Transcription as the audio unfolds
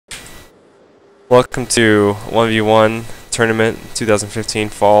Welcome to 1v1 tournament 2015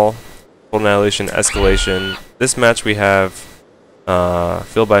 Fall Full Annihilation Escalation. This match we have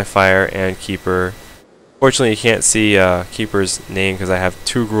FueledByFire and Keeper. Fortunately, you can't see Keeper's name because I have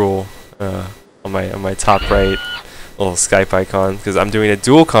Tugrul on my top right little Skype icon because I'm doing a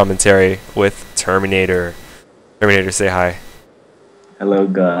dual commentary with Terminator. Terminator, say hi. Hello,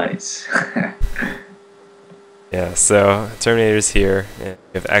 guys. Yeah, so Terminator's here, and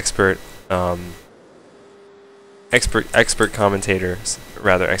we have expert commentator.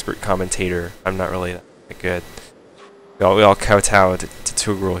 I'm not really that good. We all kowtow to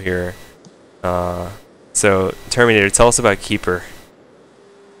Tugrul here. So Terminator, tell us about Keeper.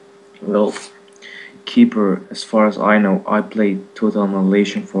 Well, Keeper, as far as I know, I played Total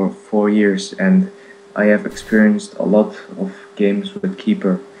Annihilation for 4 years, and I have experienced a lot of games with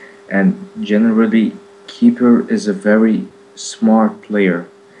Keeper. And generally, Keeper is a very smart player.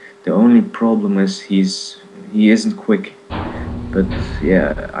 The only problem is he isn't quick. But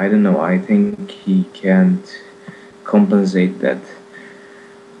yeah, I don't know. I think he can't compensate that.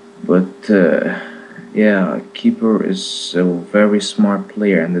 But yeah, Keeper is a very smart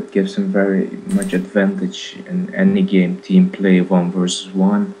player, and that gives him very much advantage in any game, team play, 1 versus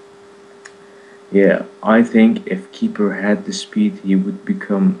 1. Yeah, I think if Keeper had the speed, he would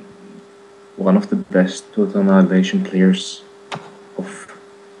become one of the best Total Annihilation players of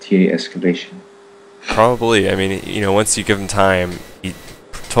TA Escalation. Probably. I mean, you know, once you give him time, he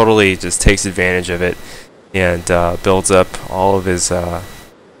totally just takes advantage of it and builds up all of his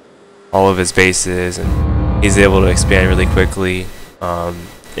bases, and he's able to expand really quickly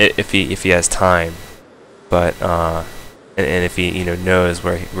if he has time. But and if he knows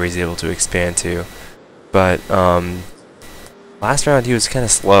where he's able to expand to. But last round he was kind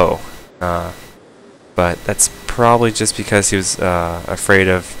of slow. But that's probably just because he was afraid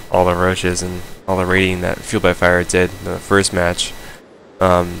of all the roaches and all the raiding that FueledByFire did in the first match.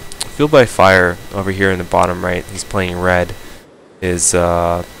 FueledByFire over here in the bottom right, he's playing red. He's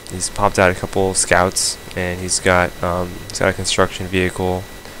popped out a couple scouts, and he's got a construction vehicle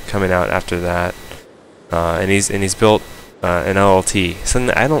coming out after that, and he's built an LLT.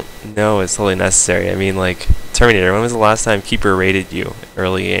 Something I don't know is totally necessary. I mean, like, Terminator, when was the last time Keeper raided you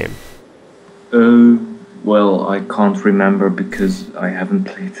early game? Well, I can't remember because I haven't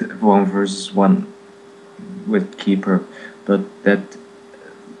played 1 versus 1 with Keeper, but that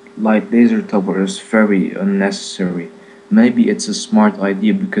light laser tower is very unnecessary. Maybe it's a smart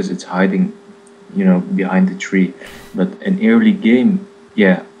idea because it's hiding, behind the tree, but an early game,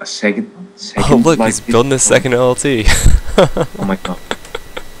 yeah, a second Oh look, he's building his second LLT. Oh my god.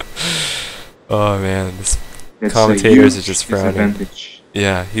 Oh man, this commentators are just frowning. Disadvantage.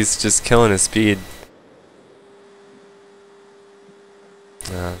 Yeah, he's just killing his speed.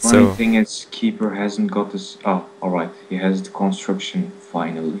 Funny thing is, Keeper hasn't got this. Oh, alright, he has the construction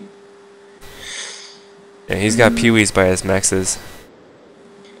finally. Yeah, he's got peewees by his mexes.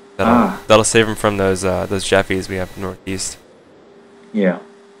 That'll save him from those Jeffies we have northeast. Yeah,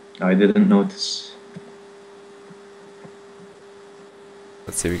 I didn't notice.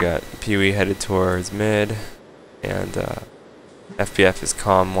 Let's see, we got peewee headed towards mid, and FPF is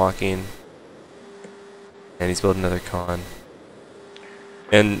calm walking, and he's building another con.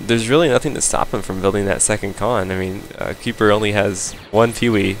 And there's really nothing to stop him from building that second con. I mean, Keeper only has 1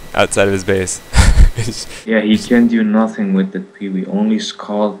 peewee outside of his base. Yeah, he can do nothing with that peewee. Only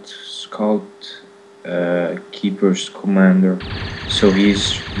scout Keeper's commander. So he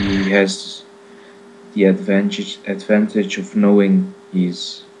has the advantage of knowing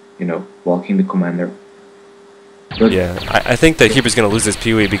he's walking the commander. But yeah, I think that Keeper's gonna lose his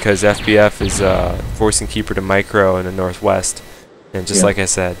peewee because FBF is forcing Keeper to micro in the northwest. And just like I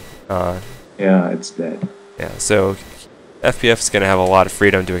said, yeah, it's dead. Yeah, so FPF is going to have a lot of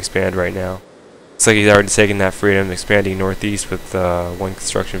freedom to expand right now. Looks like he's already taken that freedom, expanding northeast with 1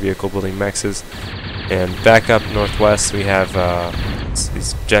 construction vehicle building mexes. And back up northwest, we have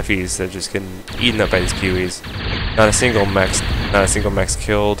these Jeffies that are just getting eaten up by these peewees. Not a single mex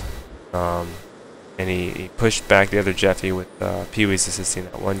killed. And he pushed back the other Jeffy with peewees assisting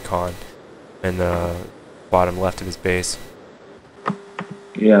that 1 con in the bottom left of his base.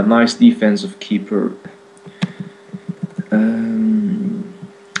 Yeah, nice defense of Keeper.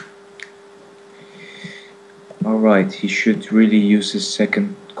 Alright, he should really use his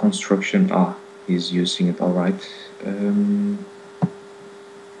second construction. He's using it alright.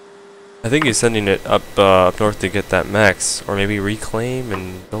 I think he's sending it up north to get that mex, or maybe reclaim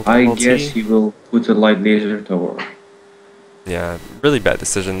and build an I LT. guess he will put a light laser tower. Yeah, really bad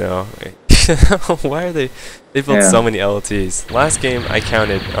decision though. Why are they built so many LLTs? Last game I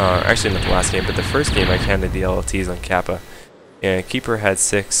counted, actually not the last game, but the first game I counted the LLTs on Kappa, and Keeper had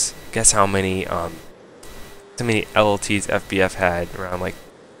 6. Guess how many LLTs FBF had around like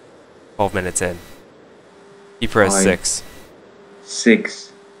 12 minutes in? Keeper has 6.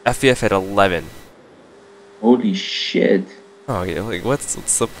 6. FBF had 11. Holy shit! Oh, yeah, like what's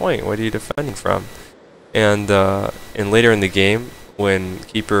the point? What are you defending from? And later in the game, when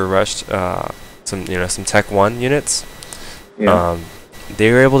Keeper rushed some Tech 1 units,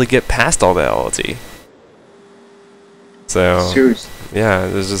 they were able to get past all the LLT. So seriously, yeah,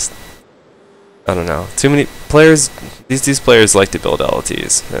 there's just, I don't know, too many players. These players like to build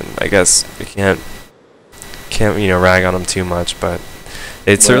LLTs, and I guess you can't rag on them too much, but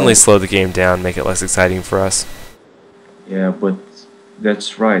it certainly slowed the game down, make it less exciting for us. Yeah, but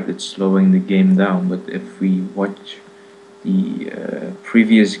that's right, it's slowing the game down. But if we watch the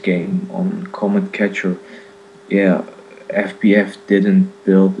previous game on Comet Catcher, yeah, FBF didn't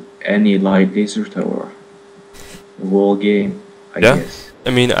build any light laser tower the whole game, I guess. I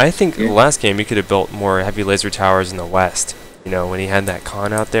mean, I think the last game he could have built more heavy laser towers in the west. You know, when he had that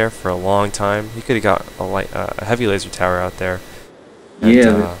con out there for a long time, he could have got a heavy laser tower out there. And,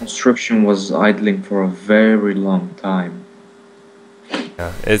 yeah, the construction was idling for a very long time.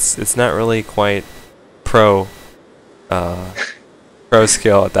 Yeah, it's not really quite pro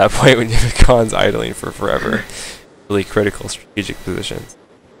skill at that point when you have cons idling for forever. Really critical strategic positions.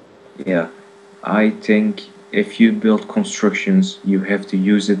 Yeah, I think if you build constructions, you have to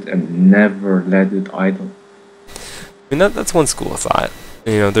use it and never let it idle. I mean, that's one school of thought.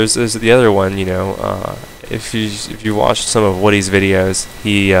 You know, there's the other one. You know, if you watch some of Woody's videos,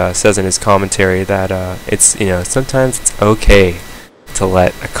 he says in his commentary that it's, you know, sometimes it's okay to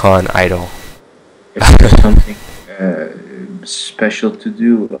let a con idle. If there's something special to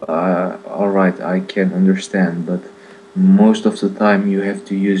do, alright, I can understand, but most of the time you have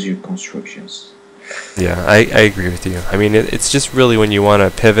to use your constructions. Yeah, I agree with you. I mean, it's just really when you want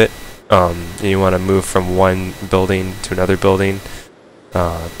to pivot, you want to move from one building to another building.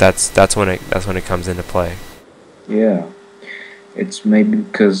 That's when it comes into play. Yeah, it's maybe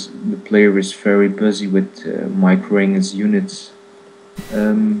because the player is very busy with microing his units.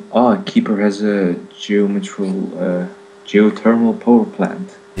 Keeper has a geothermal power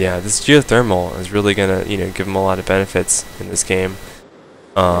plant. Yeah, this geothermal is really gonna, you know, give him a lot of benefits in this game.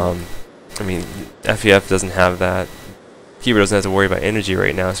 I mean, FEF doesn't have that. Keeper doesn't have to worry about energy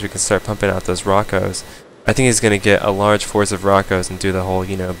right now, so we can start pumping out those Rockos. I think he's gonna get a large force of Rockos and do the whole,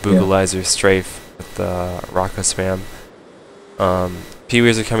 you know, Boogalizer strafe with the Rocko spam.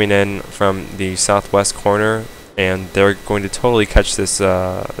 Pee-wees are coming in from the southwest corner, and they're going to totally catch this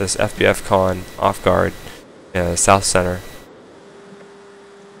this FBF con off guard, south center.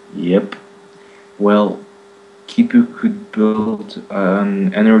 Yep. Well, Keeper could build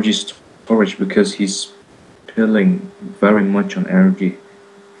an energy storage because he's spilling very much on energy,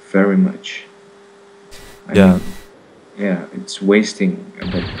 very much. I mean, yeah, it's wasting.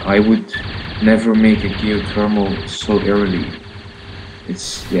 But I would never make a geothermal so early.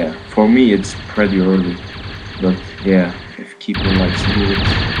 It's, yeah, for me it's pretty early. But yeah, if Keeper likes to do it.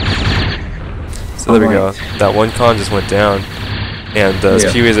 So there we go. That one con just went down, and those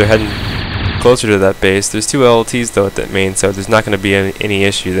Kiwis are heading closer to that base. There's 2 LLTs though at that main, so there's not going to be any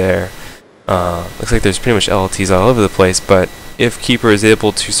issue there. Looks like there's pretty much LLTs all over the place, but if Keeper is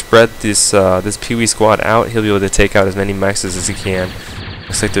able to spread this this Pee-wee squad out, he'll be able to take out as many mexes as he can.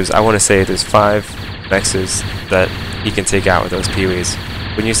 Looks like I want to say there's 5 mexes that he can take out with those Pee-wees.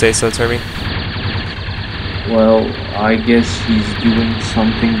 Wouldn't you say so, Termy? Well, I guess he's doing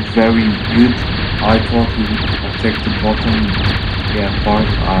something very good. I thought he would attack the bottom part.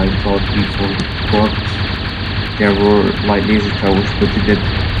 I thought he forgot there were light laser towers, but he did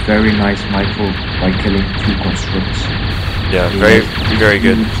very nice micro by killing 2 constructs. Yeah, very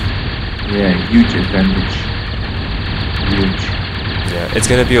good. Yeah, huge advantage. Huge. Yeah, it's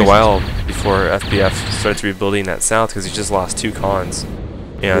going to be a while before FBF starts rebuilding that south because he just lost 2 cons.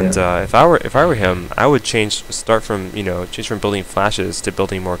 And if I were him, I would change from building flashes to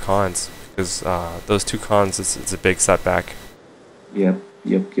building more cons, because those 2 cons is a big setback. Yep.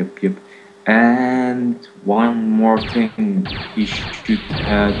 And one more thing, he should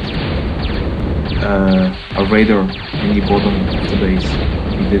have a radar in the bottom of the base.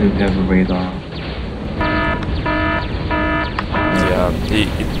 He didn't have a radar. Yeah,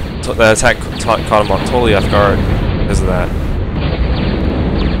 that attack caught him totally off guard because of that.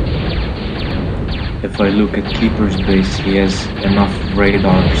 If I look at Keeper's base, he has enough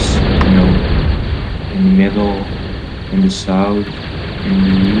radars, you know, in the middle, in the south, in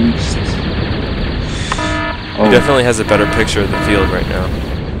the east, Oh, He definitely has a better picture of the field right now.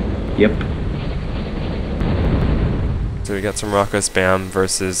 yep. So we got some Rocco spam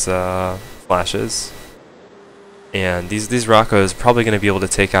versus flashes. And these Roccos are probably going to be able to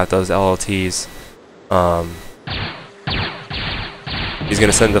take out those LLTs. He's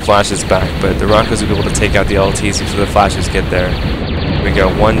going to send the flashes back, but the Roccos will be able to take out the LLTs before the flashes get there. We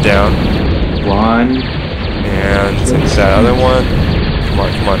got one down. One. And that other one.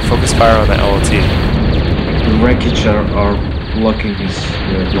 Come on, focus fire on that LLT. The wreckage are blocking his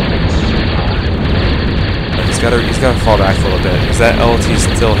blocks. He's gotta fall back a little bit, because that LLT's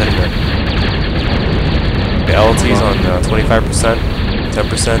still hitting it. The LLT's on 25%,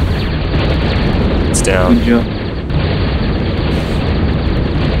 10%. It's down. Good job.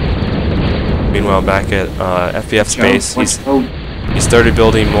 Meanwhile, back at FBF's base, Watch out. he started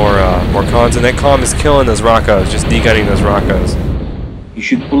building more cons, and that con is killing those Roccos, just de-gunning those Roccos. You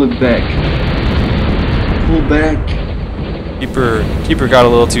should pull it back. Pull back. Keeper got a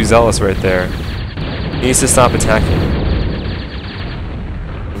little too zealous right there. He needs to stop attacking.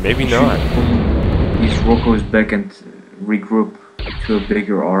 Maybe not. These Roccos back and regroup to a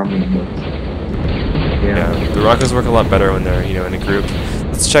bigger army, but Yeah, the Roccos work a lot better when they're, in a group.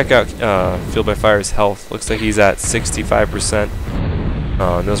 Let's check out FueledByFire's health. Looks like he's at 65%.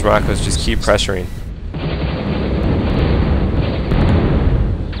 And those Roccos just keep pressuring.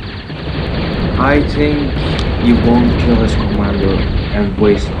 I think he won't kill his commander and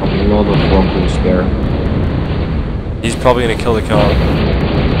waste a lot of Roccos there. He's probably gonna kill the con.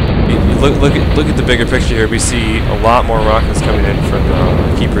 Look at the bigger picture here. We see a lot more Roccos coming in from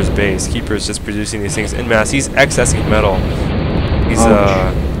Keeper's base. Keeper's just producing these things en masse. He's accessing metal. He's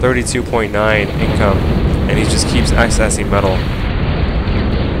 32.9 income, and he just keeps accessing metal.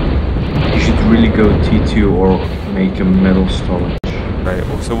 You should really go T2 or make a metal storage. Right.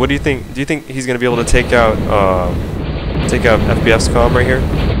 So what do you think? Do you think he's gonna be able to take out FBF's comm right here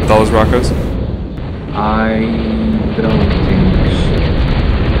with all his Roccos? I don't think so.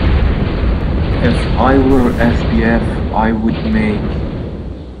 If I were FBF, I would make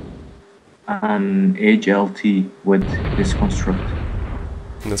an HLT with this construct.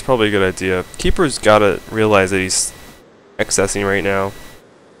 And that's probably a good idea. Keeper's gotta realize that he's accessing right now.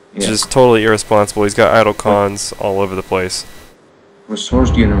 It's Yeah. just totally irresponsible. He's got idle cons all over the place.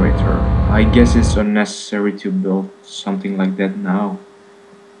 Resource generator. I guess it's unnecessary to build something like that now.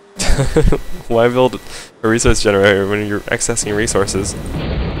 Why build a resource generator when you're accessing resources?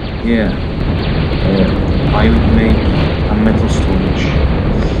 Yeah. I would make a metal storage.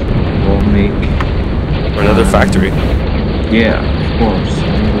 Or make... Or another factory. Yeah, of course.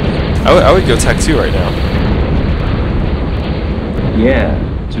 I would go Tech 2 right now. Yeah,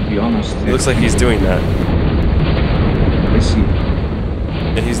 to be honest. It looks like he's doing that. Let's see.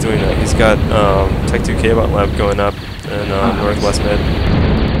 Yeah, he's doing that. He's got Tech 2 K-Bot Lab going up in Northwest Mid.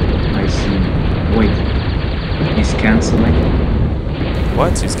 I see. Wait. He's canceling?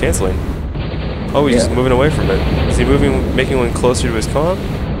 What? He's canceling. Oh, he's just moving away from it. Is he making one closer to his comm?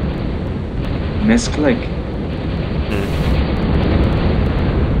 Misclick.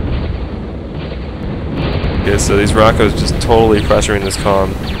 Okay, so these Roccos just totally pressuring this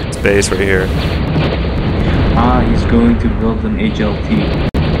comm space right here. Ah, he's going to build an HLT.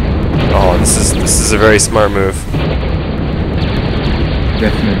 Oh, this is a very smart move.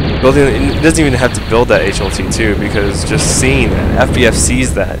 Definitely. He doesn't even have to build that HLT too, because just seeing that, FBF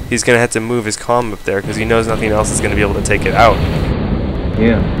sees that, he's gonna have to move his comm up there because he knows nothing else is gonna be able to take it out.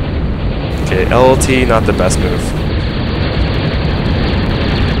 Yeah. Okay, LLT, not the best move.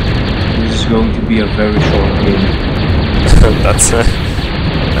 This is going to be a very short game. That's,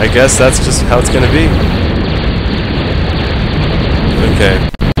 I guess that's just how it's gonna be. Okay,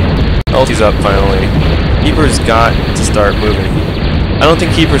 LLT's up finally. Keeper's got to start moving. I don't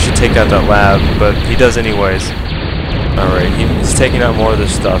think Keeper should take out that lab, but he does anyways. Alright, he's taking out more of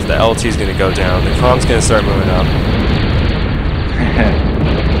this stuff. The LT's gonna go down. The comm's gonna start moving up.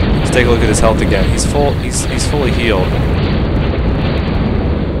 Let's take a look at his health again. He's fully healed.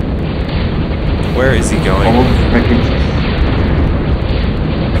 Where is he going? All the wreckage.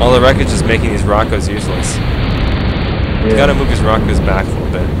 All the wreckage is making these Roccos useless. He's gotta move his Roccos back a little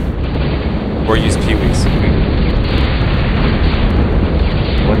bit. Or use Pee-wees.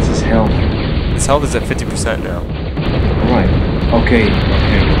 What's his health? His health is at 50% now. Right. Okay,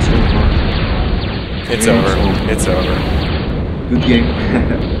 it's over. It's Yeah, over. It's over. Good game.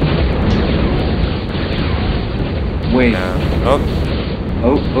 Wait. Oh,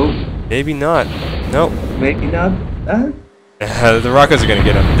 Oh. maybe not. Nope. Maybe not. The Roccos are gonna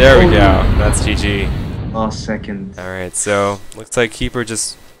get him. There we go. That's GG. Last second. Alright, so looks like Keeper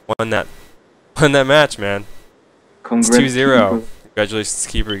just won that match, man. Congrats, It's 2-0. Keeper. Congratulations,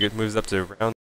 Keeper. He moves up to round